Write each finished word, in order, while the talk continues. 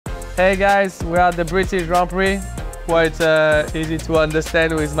Hey guys, we're at the British Grand Prix. Quite easy to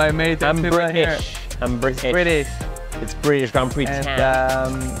understand with my mate. I'm Esteban here. British. I'm British. It's British. It's British Grand Prix And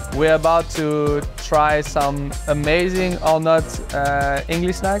time. we're about to try some amazing or not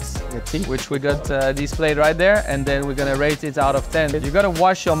English snacks, Let's see. which we got displayed right there, and then we're gonna rate it out of 10. You gotta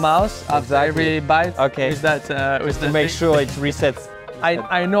wash your mouth after every bite. Okay. With that, To make sure it resets.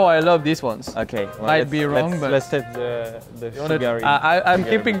 I know I love these ones. Okay. Well, Might be wrong, but let's set the sugar in. I'm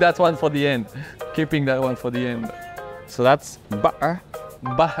keeping that one for the end. Keeping that one for the end. So that's butter.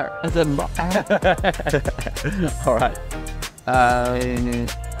 Butter. That's a butter. All right.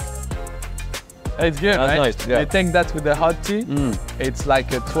 It's good, That's right? nice, yeah. I think that's with the hot tea. It's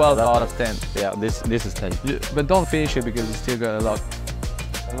like a 12 out of 10. Yeah, this is 10. But don't finish it because you still got a lot.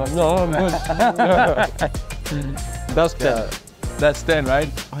 No, I'm good. That's 10. Yeah. That's 10, right?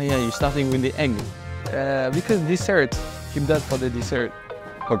 Oh yeah, you're starting with the egg. Because dessert. Keep that for the dessert.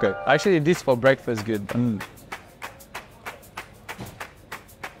 Okay. Actually, this for breakfast good.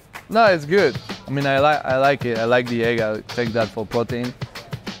 No, it's good. I mean, I like it. I like the egg. I'll take that for protein.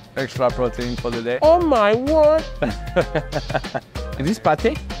 Extra protein for the day. Oh my word! Is this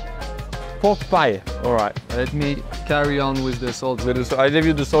pate? Pork pie. All right. Let me carry on with the salt. I leave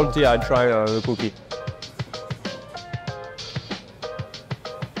you the salty. I try the cookie.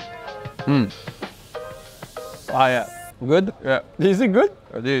 Ah, yeah. Good? Yeah. Is it good?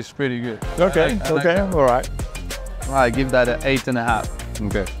 This is pretty good. Okay. I like Okay. All right. I give that an 8.5.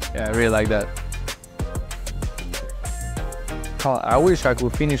 Okay. Yeah, I really like that. I wish I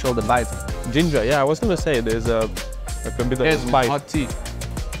could finish all the bites. Ginger. Yeah, I was gonna say there's a bit of Yes, with spice. hot tea.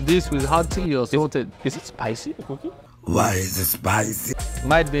 This with hot tea or salted. Is it spicy? The cookie? Why is it spicy?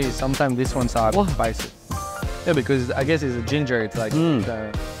 Might be. Sometimes these ones are spicy. Yeah, because I guess it's a ginger. It's like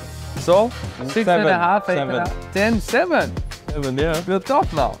So 6.5, 7. 8.5, 10, 7. 7. Yeah. You're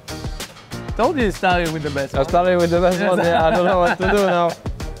top now. Told you started with the best. I started with the best one. Yeah, I don't know what to do now.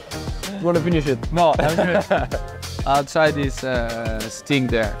 You want to finish it? No, I'm good. I'll try this sting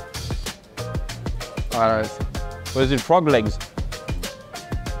there. All right. What is it? Frog legs.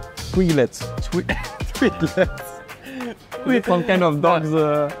 Twiglets. Twiglets. Some kind of dog's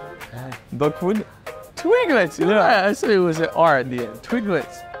dog food. Twiglets. Yeah, I said it was an R at the end.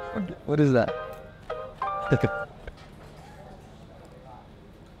 Twiglets. What is that?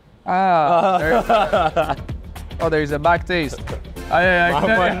 Oh, there's a back taste.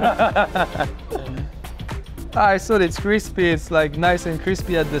 I saw it's crispy. It's like nice and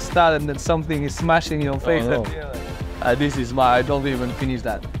crispy at the start, and then something is smashing your face. no. This is my. I don't even finish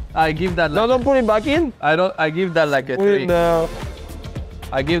that. I give that. No, don't put it back in. I don't. I give that like a Put 3. it now.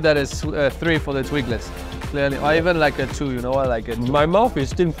 I give that a 3 for the Twiglets. Clearly, or even like a 2. You know what? Like a 2. My mouth is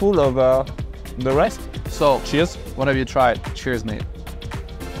still full of the rest. So, Cheers. what have you tried? Cheers, mate.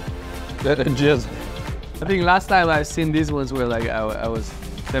 Cheers. I think last time I've seen these ones were like I was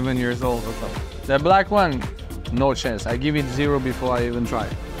 7 years old or something. The black one, no chance. I give it 0 before I even try.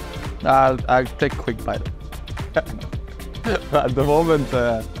 I'll take a quick bite. At the moment,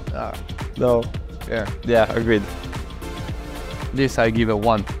 no. Yeah. Yeah, agreed. This I give a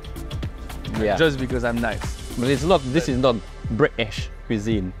 1. Yeah. Just because I'm nice. But it's not. This is not British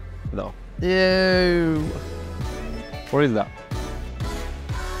cuisine. No. Ew. What is that?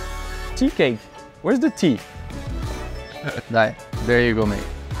 Tea cake. Where's the tea? There you go, mate.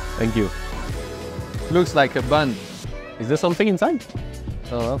 Thank you. Looks like a bun. Is there something inside?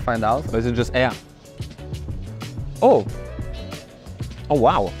 I'll find out. Or is it just air? Oh. Oh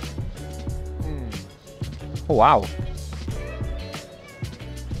wow. Oh wow.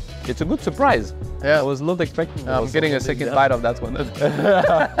 It's a good surprise. Yeah. I was not expecting. I'm getting a second bite of that one.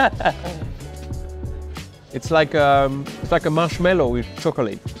 It's like a marshmallow with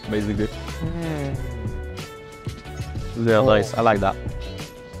chocolate, basically. They're nice. I like that.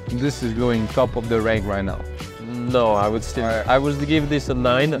 This is going top of the rank right now. No, I would still. I would give this a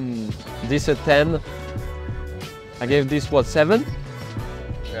 9. This a 10. I gave this what 7?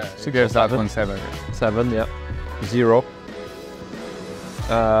 Yeah. So there's that one 7. 7, yeah. 0.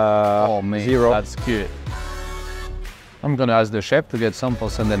 Oh man, 0. that's good. I'm gonna ask the chef to get some for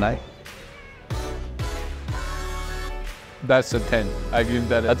Sunday night. That's a 10. I give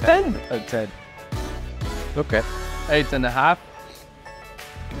that a 10. A 10. Okay. 8.5.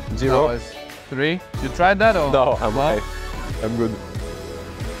 0. That was 3. You tried that or? No, I'm okay. I'm good.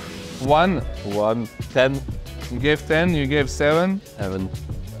 1. 1, 10. You gave 10. You gave 7. 7.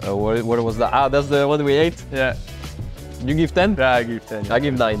 What was that? Ah, that's the one we ate. Yeah. You give 10? Yeah, I give 10. I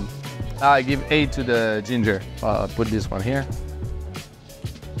give 9. I give 8 to the ginger. I'll put this one here.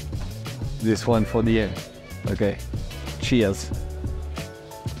 This one for the end. Okay. Cheers.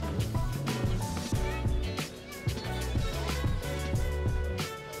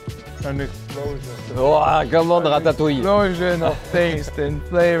 An explosion. Oh, commande ratatouille. Explosion of taste and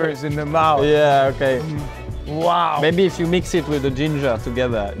flavors in the mouth. Yeah, okay. Wow. Maybe if you mix it with the ginger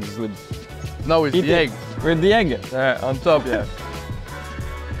together, it's good. No, with Eat the it. egg. With the egg? Yeah, on top, yeah.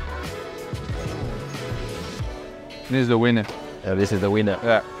 This is the winner. Yeah, this is the winner.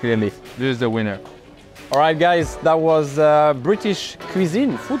 Yeah, Clearly. this is the winner. All right, guys, that was British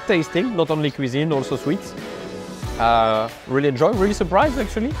cuisine, food tasting, not only cuisine, also sweets. Really enjoyed, really surprised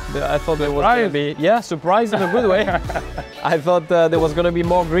actually. I thought there was gonna be, yeah, surprised in a good way. I thought there was gonna be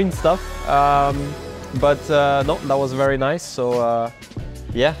more green stuff, but no, that was very nice. So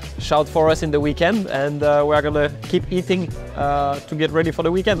yeah, shout for us in the weekend, and we're gonna keep eating to get ready for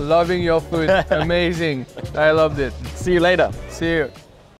the weekend. Loving your food, amazing. I loved it. See you later. See you.